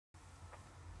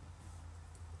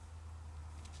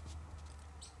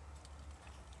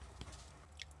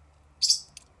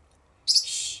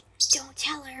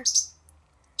tell her.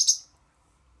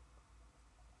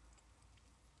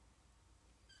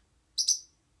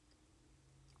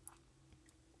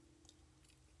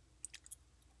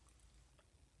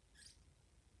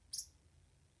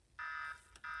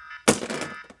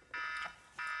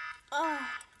 Oh.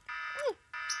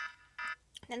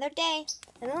 Another day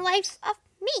in the life of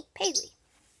me, Pellie.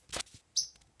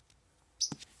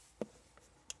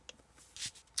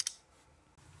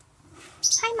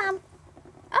 Hi, Mom.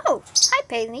 Oh, hi,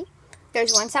 Pellie.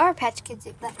 There's one Sour Patch Kids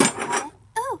left. I want it.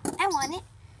 Oh, I want it.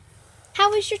 How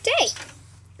was your day?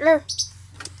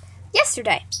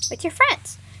 Yesterday, with your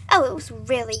friends. Oh, it was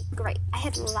really great. I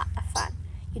had a lot of fun.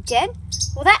 You did?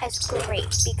 Well, that is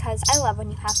great, because I love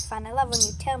when you have fun. I love when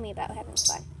you tell me about having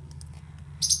fun.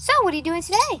 So, what are you doing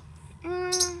today?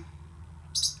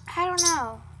 I don't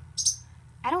know.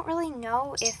 I don't really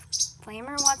know if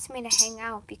Glamour wants me to hang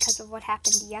out because of what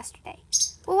happened yesterday.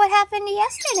 Well, what happened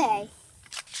yesterday?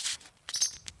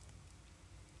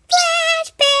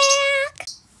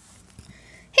 Flashback!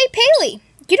 Hey, Pellie,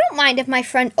 you don't mind if my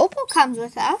friend Opal comes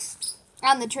with us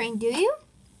on the train, do you?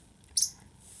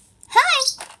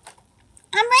 Hi!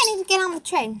 I'm ready to get on the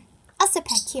train. I'll sit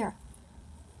back here.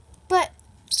 But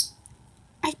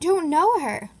I don't know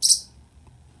her.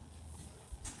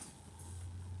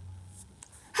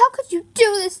 How could you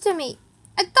do this to me?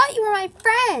 I thought you were my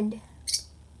friend.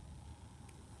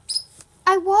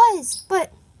 I was,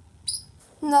 but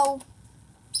no,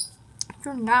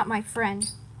 you're not my friend.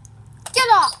 Get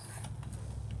off!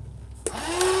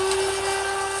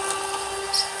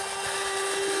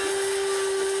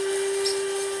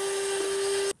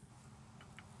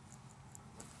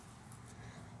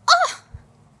 Oh!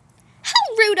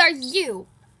 How rude are you?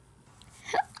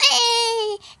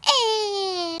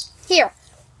 Here,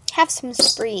 have some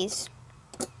sprees.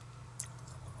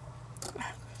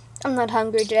 I'm not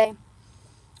hungry today.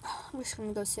 I'm just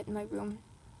gonna go sit in my room.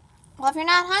 Well, if you're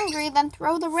not hungry, then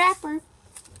throw the wrapper.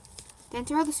 Then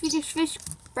throw the Swedish fish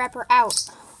wrapper out.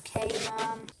 Okay,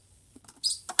 Mom.